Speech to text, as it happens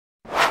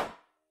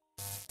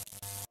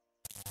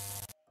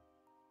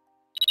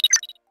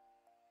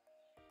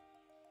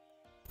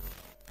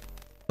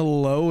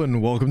Hello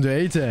and welcome to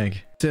aTech.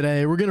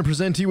 Today we're going to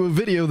present to you a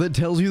video that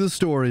tells you the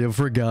story of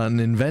forgotten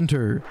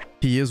inventor.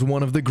 He is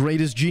one of the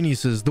greatest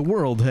geniuses the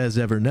world has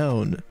ever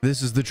known.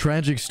 This is the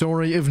tragic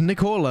story of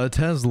Nikola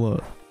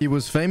Tesla. He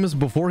was famous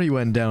before he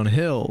went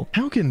downhill.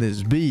 How can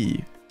this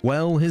be?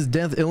 Well, his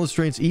death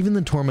illustrates even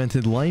the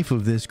tormented life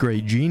of this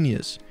great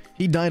genius.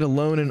 He died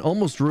alone and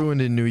almost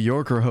ruined in New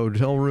Yorker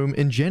hotel room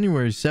in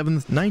January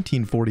 7th,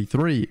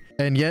 1943.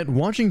 And yet,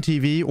 watching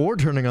TV or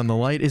turning on the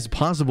light is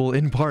possible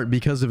in part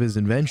because of his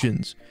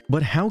inventions.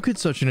 But how could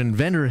such an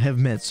inventor have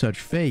met such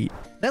fate?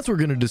 That's what we're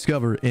going to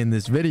discover in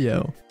this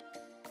video.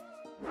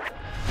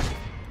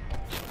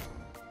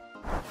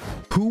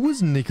 Who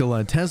was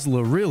Nikola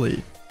Tesla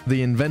really?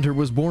 The inventor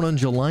was born on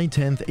July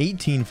 10,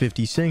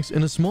 1856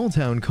 in a small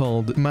town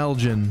called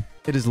Malgen.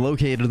 It is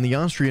located in the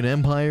Austrian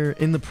Empire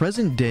in the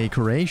present-day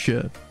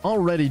Croatia.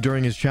 Already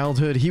during his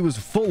childhood, he was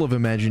full of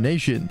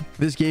imagination.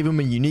 This gave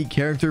him a unique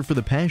character for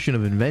the passion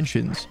of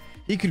inventions.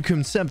 He could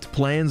concept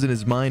plans in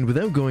his mind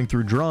without going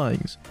through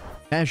drawings.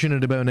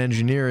 Passionate about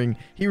engineering,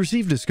 he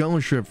received a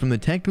scholarship from the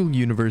Technical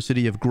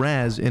University of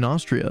Graz in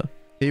Austria.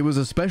 He was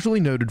especially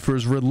noted for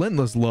his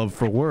relentless love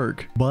for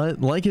work. But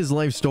like his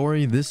life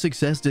story, this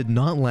success did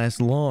not last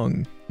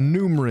long.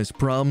 Numerous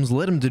problems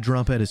led him to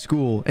drop out of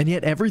school, and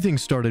yet everything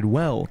started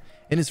well.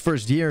 In his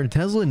first year,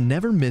 Tesla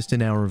never missed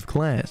an hour of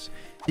class.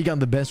 He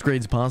got the best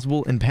grades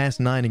possible and passed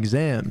 9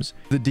 exams.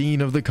 The dean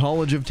of the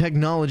College of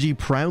Technology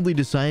proudly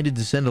decided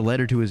to send a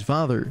letter to his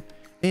father.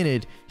 In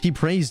it, he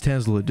praised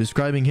Tesla,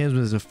 describing him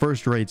as a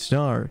first-rate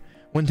star.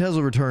 When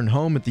Tesla returned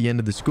home at the end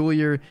of the school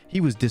year,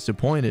 he was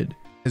disappointed.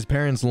 His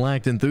parents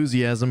lacked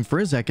enthusiasm for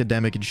his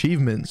academic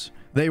achievements.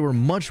 They were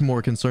much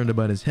more concerned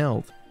about his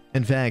health.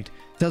 In fact,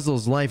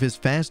 Tesla's life is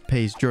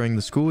fast-paced during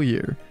the school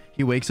year.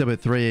 He wakes up at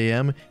 3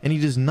 a.m. and he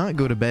does not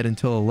go to bed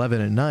until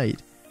 11 at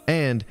night.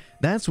 And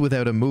that's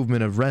without a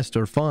movement of rest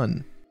or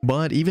fun.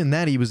 But even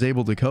that he was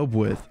able to cope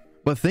with.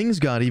 But things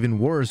got even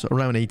worse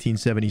around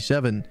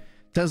 1877.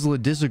 Tesla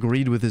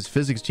disagreed with his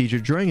physics teacher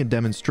during a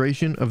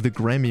demonstration of the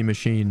Grammy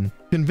machine.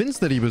 Convinced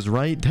that he was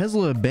right,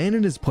 Tesla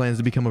abandoned his plans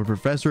to become a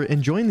professor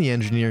and joined the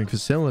engineering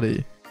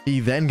facility.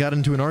 He then got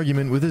into an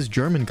argument with his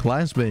German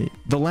classmate.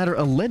 The latter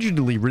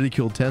allegedly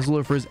ridiculed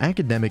Tesla for his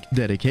academic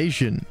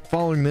dedication.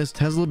 Following this,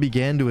 Tesla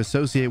began to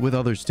associate with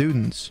other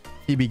students.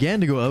 He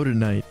began to go out at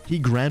night. He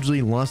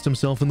gradually lost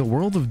himself in the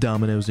world of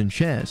dominoes and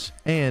chess.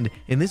 And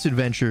in this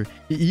adventure,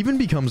 he even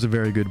becomes a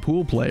very good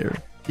pool player.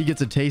 He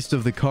gets a taste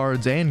of the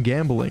cards and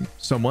gambling,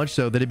 so much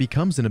so that it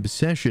becomes an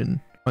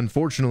obsession.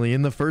 Unfortunately,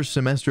 in the first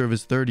semester of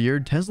his third year,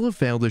 Tesla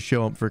failed to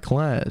show up for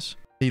class.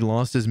 He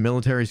lost his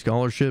military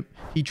scholarship.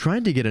 He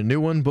tried to get a new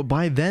one, but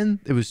by then,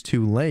 it was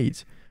too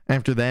late.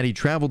 After that, he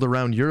traveled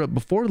around Europe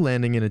before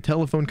landing in a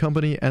telephone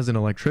company as an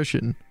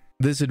electrician.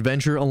 This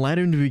adventure allowed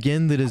him to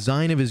begin the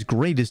design of his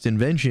greatest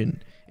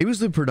invention. It was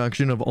the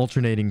production of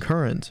alternating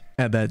current.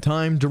 At that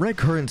time, direct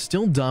current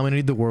still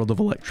dominated the world of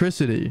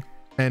electricity.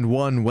 And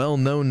one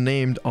well-known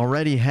name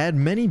already had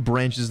many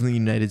branches in the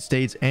United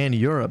States and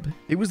Europe.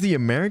 It was the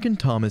American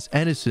Thomas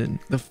Edison,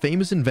 the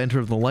famous inventor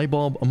of the light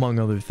bulb, among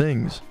other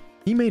things.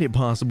 He made it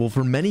possible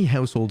for many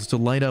households to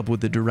light up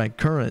with the direct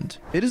current.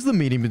 It is the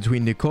meeting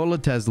between Nikola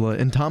Tesla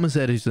and Thomas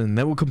Edison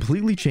that will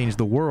completely change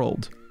the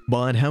world.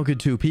 But how could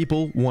two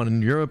people, one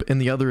in Europe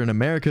and the other in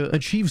America,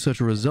 achieve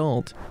such a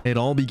result? It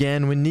all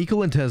began when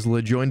Nikola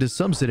Tesla joined a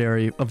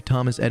subsidiary of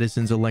Thomas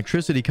Edison's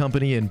electricity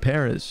company in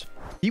Paris.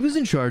 He was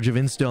in charge of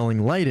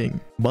installing lighting,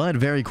 but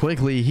very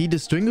quickly he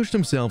distinguished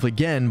himself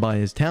again by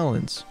his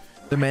talents.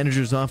 The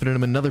managers offered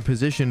him another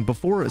position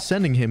before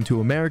sending him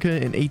to America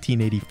in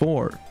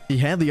 1884. He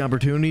had the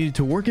opportunity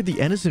to work at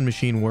the Edison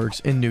Machine Works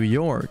in New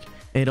York,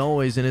 and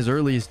always in his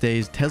earliest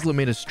days, Tesla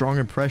made a strong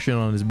impression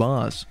on his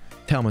boss,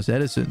 Thomas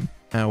Edison.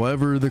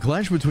 However, the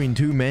clash between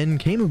two men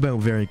came about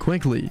very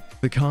quickly.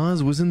 The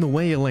cause was in the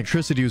way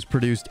electricity was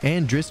produced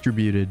and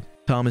distributed.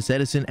 Thomas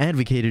Edison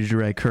advocated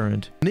direct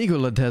current.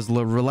 Nikola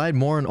Tesla relied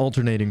more on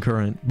alternating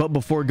current. But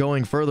before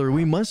going further,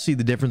 we must see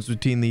the difference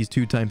between these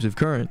two types of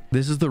current.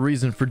 This is the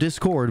reason for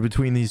discord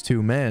between these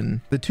two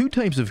men. The two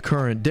types of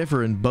current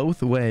differ in both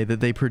the way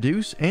that they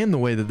produce and the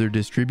way that they're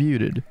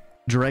distributed.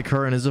 Direct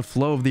current is a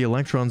flow of the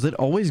electrons that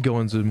always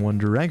goes in one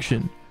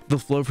direction. The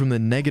flow from the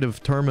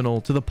negative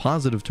terminal to the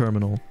positive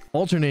terminal.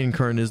 Alternating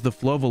current is the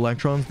flow of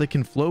electrons that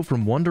can flow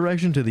from one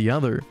direction to the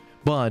other.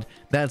 But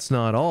that's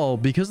not all,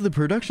 because the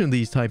production of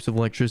these types of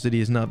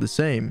electricity is not the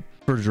same.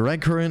 For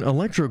direct current,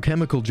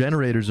 electrochemical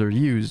generators are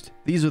used.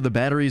 These are the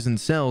batteries and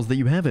cells that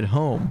you have at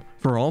home.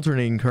 For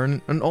alternating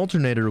current, an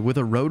alternator with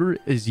a rotor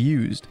is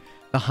used.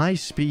 The high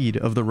speed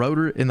of the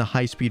rotor and the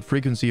high speed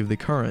frequency of the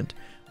current.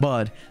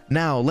 But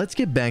now let's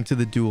get back to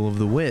the duel of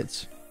the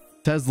wits.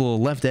 Tesla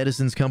left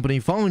Edison's company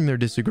following their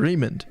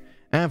disagreement.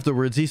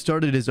 Afterwards, he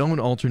started his own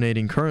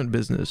alternating current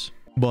business.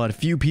 But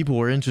few people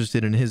were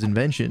interested in his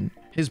invention.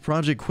 His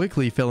project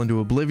quickly fell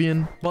into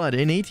oblivion, but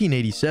in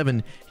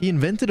 1887, he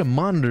invented a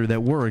monitor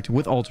that worked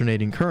with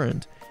alternating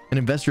current. An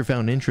investor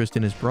found interest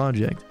in his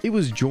project. It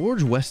was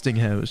George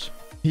Westinghouse.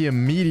 He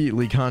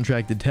immediately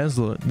contracted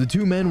Tesla. The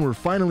two men were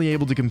finally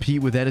able to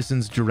compete with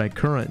Edison's direct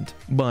current,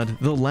 but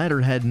the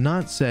latter had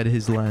not said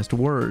his last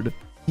word.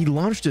 He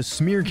launched a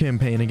smear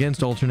campaign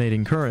against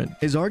alternating current.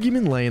 His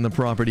argument lay in the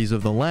properties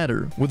of the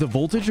latter. With a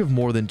voltage of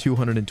more than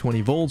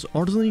 220 volts,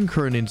 alternating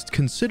current is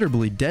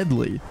considerably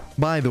deadly.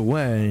 By the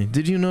way,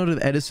 did you know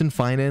that Edison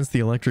financed the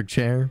electric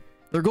chair?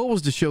 Their goal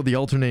was to show the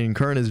alternating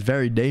current is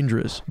very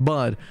dangerous,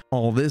 but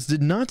all this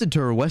did not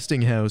deter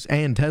Westinghouse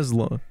and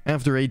Tesla.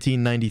 After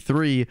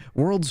 1893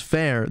 World's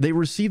Fair, they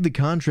received the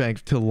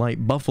contract to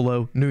light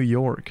Buffalo, New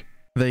York.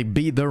 They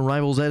beat their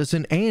rivals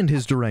Edison and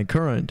his direct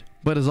current,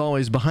 but as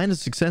always, behind a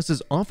success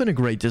is often a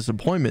great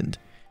disappointment.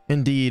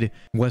 Indeed,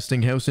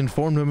 Westinghouse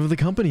informed him of the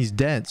company's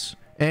debts,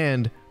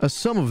 and a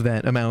sum of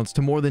that amounts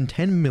to more than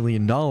 $10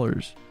 million.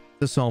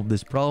 To solve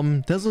this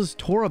problem, Tesla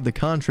tore up the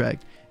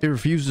contract. It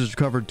refuses to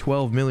cover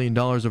 $12 million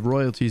of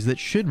royalties that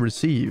should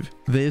receive.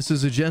 This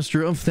is a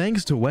gesture of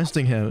thanks to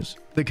Westinghouse.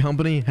 The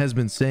company has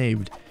been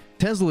saved.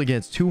 Tesla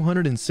gets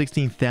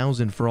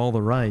 $216,000 for all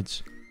the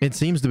rights. It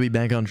seems to be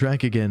back on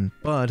track again.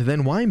 But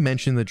then why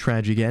mention the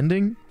tragic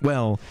ending?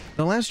 Well,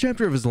 the last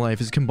chapter of his life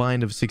is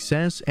combined of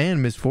success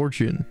and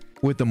misfortune.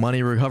 With the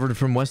money recovered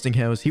from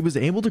Westinghouse, he was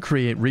able to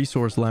create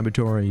resource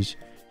laboratories.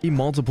 He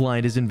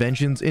multiplied his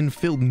inventions and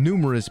filled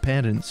numerous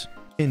patents.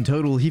 In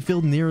total, he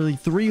filled nearly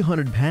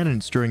 300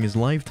 patents during his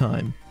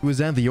lifetime. He was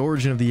at the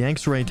origin of the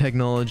X-ray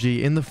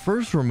technology and the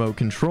first remote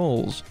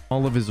controls.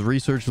 All of his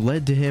research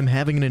led to him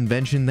having an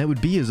invention that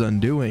would be his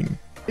undoing.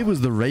 It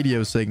was the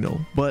radio signal,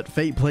 but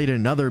fate played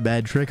another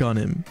bad trick on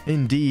him.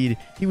 Indeed,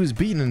 he was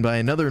beaten by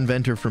another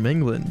inventor from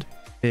England.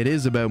 It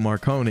is about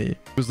Marconi. He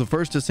was the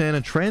first to send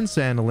a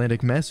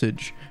transatlantic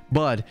message,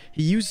 but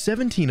he used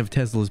 17 of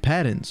Tesla's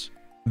patents.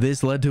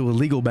 This led to a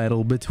legal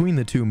battle between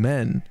the two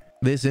men.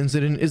 This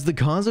incident is the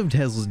cause of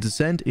Tesla's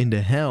descent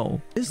into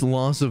hell. This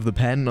loss of the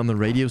patent on the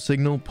radio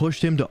signal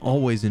pushed him to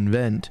always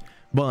invent,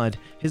 but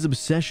his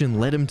obsession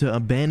led him to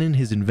abandon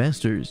his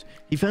investors.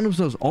 He found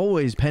himself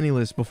always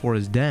penniless before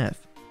his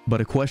death.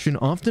 But a question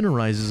often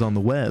arises on the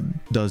web.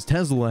 Does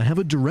Tesla have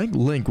a direct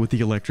link with the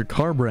electric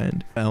car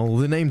brand? Well,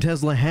 the name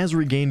Tesla has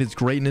regained its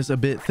greatness a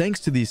bit thanks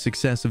to the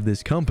success of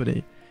this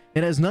company.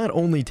 It has not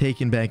only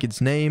taken back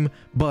its name,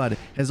 but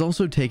has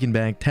also taken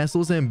back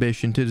Tesla's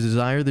ambition to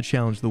desire to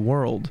challenge the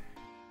world.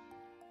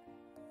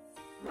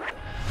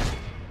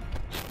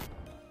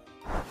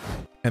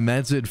 And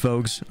that's it,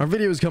 folks. Our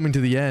video is coming to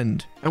the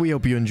end, and we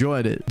hope you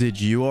enjoyed it. Did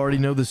you already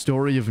know the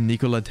story of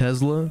Nikola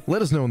Tesla?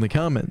 Let us know in the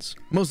comments.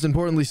 Most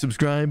importantly,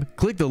 subscribe,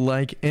 click the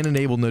like, and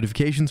enable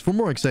notifications for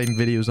more exciting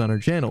videos on our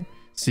channel.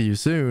 See you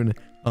soon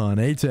on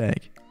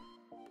aTech.